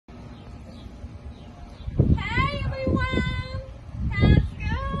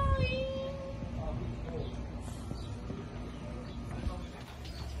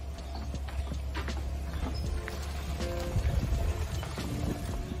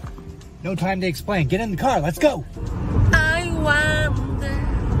No time to explain. Get in the car. Let's go. I wonder.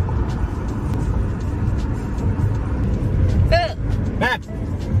 Matt.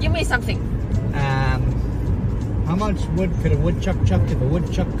 Give me something. How much wood could a woodchuck chuck if a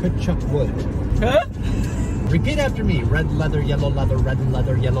woodchuck could chuck wood? Huh? Repeat after me. Red leather, yellow leather, red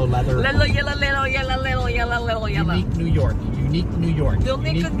leather, yellow leather. Yellow, yellow, yellow, yellow, yellow, yellow, yellow, yellow. Unique New York. Unique New York.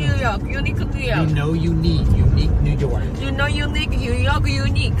 Unique New York. Unique New York. You know you need unique New York. You know unique New York.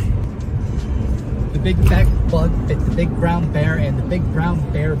 Unique. The big black bug bit the big brown bear, and the big brown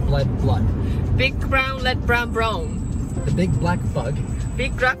bear bled blood. Big brown, red brown, brown. The big black bug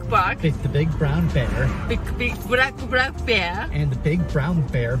Big black bug. bit the big brown bear, Big black bear. and the big brown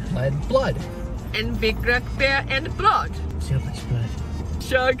bear bled blood. And big black bear and blood. See how much blood?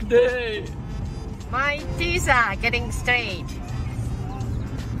 Shark Day. My teeth are getting straight.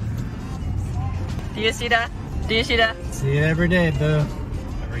 Do you see that? Do you see that? See it every day, boo.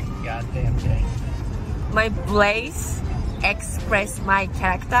 Every goddamn day. My braids express my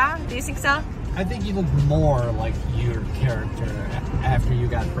character. Do you think so? I think you look more like your character after you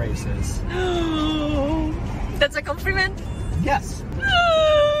got braces. That's a compliment. Yes.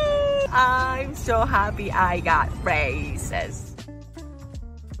 I'm so happy I got braces.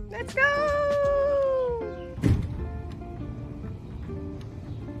 Let's go.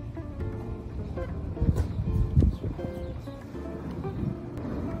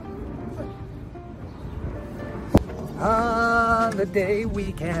 Holiday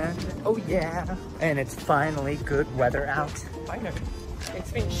weekend, oh yeah. And it's finally good weather out. Finally.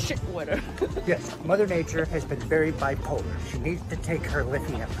 It's been shit weather. Yes, Mother Nature has been very bipolar. She needs to take her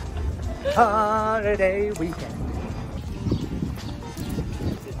lithium. Holiday weekend.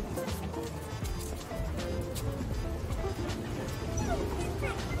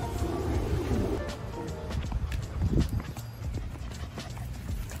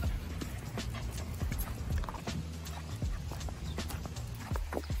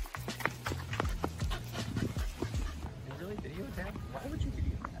 Why would you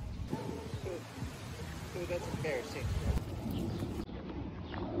video that? Dude, that's embarrassing.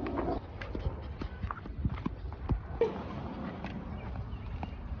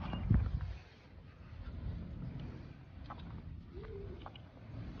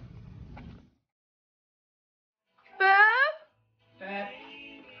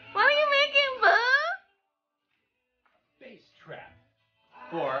 What are you making, Boo? Bass trap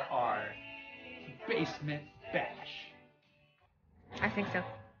for our basement bash. I think so.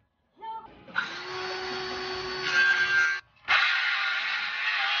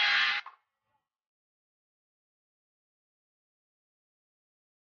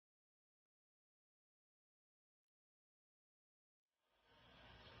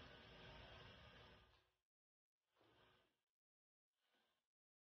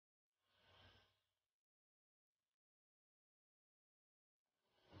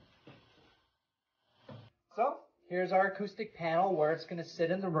 So, here's our acoustic panel where it's going to sit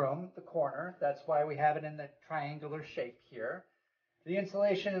in the room, the corner. That's why we have it in the triangular shape here. The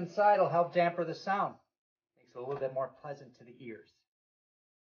insulation inside will help damper the sound. Makes it a little bit more pleasant to the ears.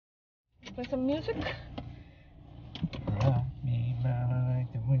 Play some music. Rock me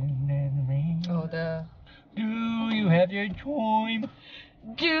like the wind and the rain. Oh, the... Do you have your time?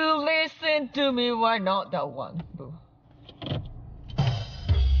 Do listen to me, why not that one? Boo.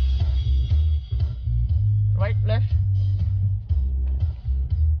 Right, left.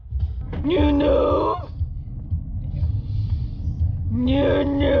 You know. You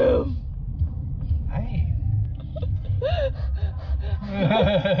know. Hey.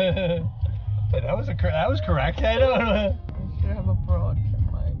 that was correct. I don't know. I should have a brought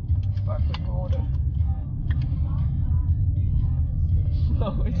my sparkling water.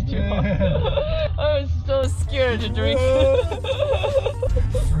 No, it's too hot. I was so scared to drink.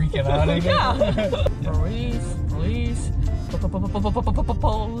 Freaking out again. Yeah. Police. Police. On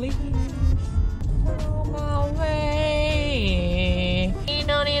my way.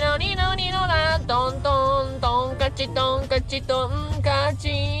 Nino, nino, nino, nino, la, don, don, don, kachi, don, kachi, don,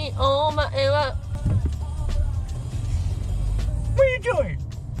 kachi. Oh, my, What are you doing?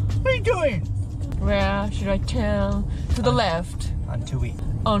 What are you doing? Where should I turn? To the left. On Tui.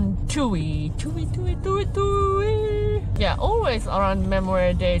 On Tui. Yeah, always around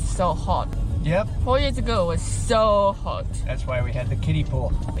Memorial Day it's so hot. Yep. 4 years ago it was so hot. That's why we had the kiddie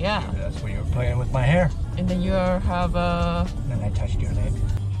pool. Yeah. That's where you were playing with my hair. And then you have a... And then I touched your leg.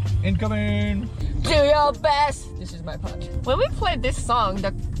 Incoming! Do your best! This is my part. When we played this song,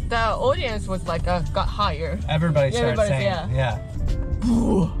 the audience was like got higher. Everybody started saying yeah.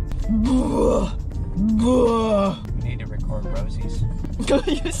 We need to record Rosie's.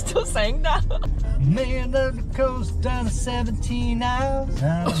 You still saying that? Man of the coast down to 17 hours.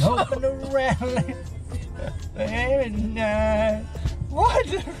 I'm hoping to rally every night. What?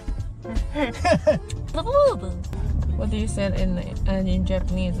 What do you say in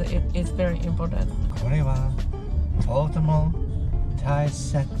Japanese? It's very important. これはとても大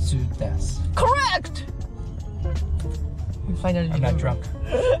切です。Correct! You finally I'm not drunk.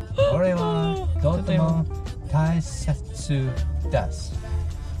 これはとても大切です。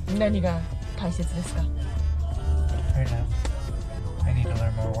何が大切ですか？ Right now, I need to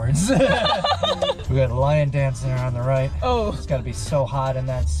learn more words. We got a lion dancing on the right. Oh. It's got to be so hot in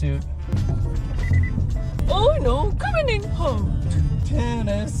that suit. Oh no, coming in home.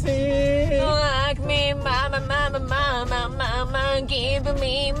 Tennessee. Like me, mama, mama, mama, mama, give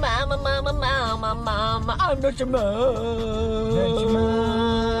me mama, mama, mama, mama. I'm not your mom. Not your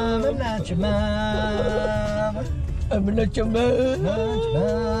mom. I'm not your mom. I'm not your mom.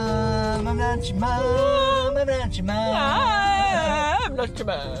 I'm not your mom. I'm not your mom. I'm not your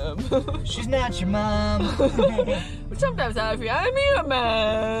mom. She's not your mom. Sometimes I feel I'm your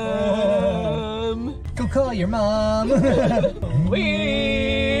mom. Go call your mom.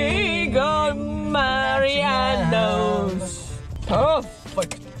 We got Mariano's.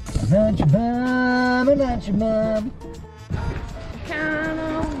 Perfect. I'm not your mom. I'm not your mom. Come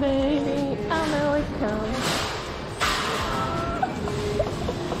on, baby, American.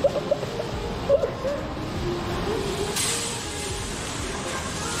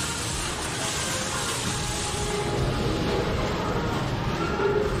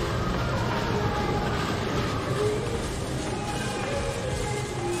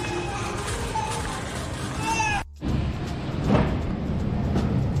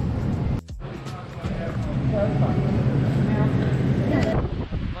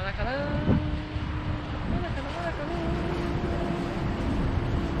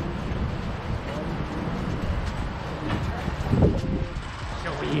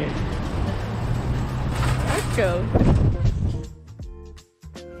 Let's go.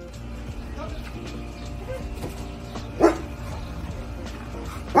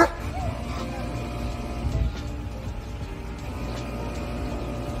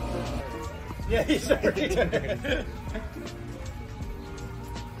 Yeah, he's sorry.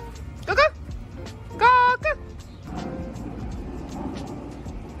 Go, go. Go, go.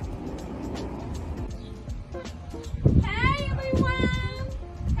 Hey, everyone.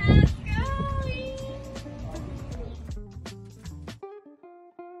 How's it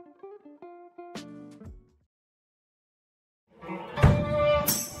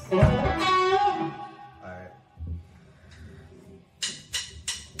going?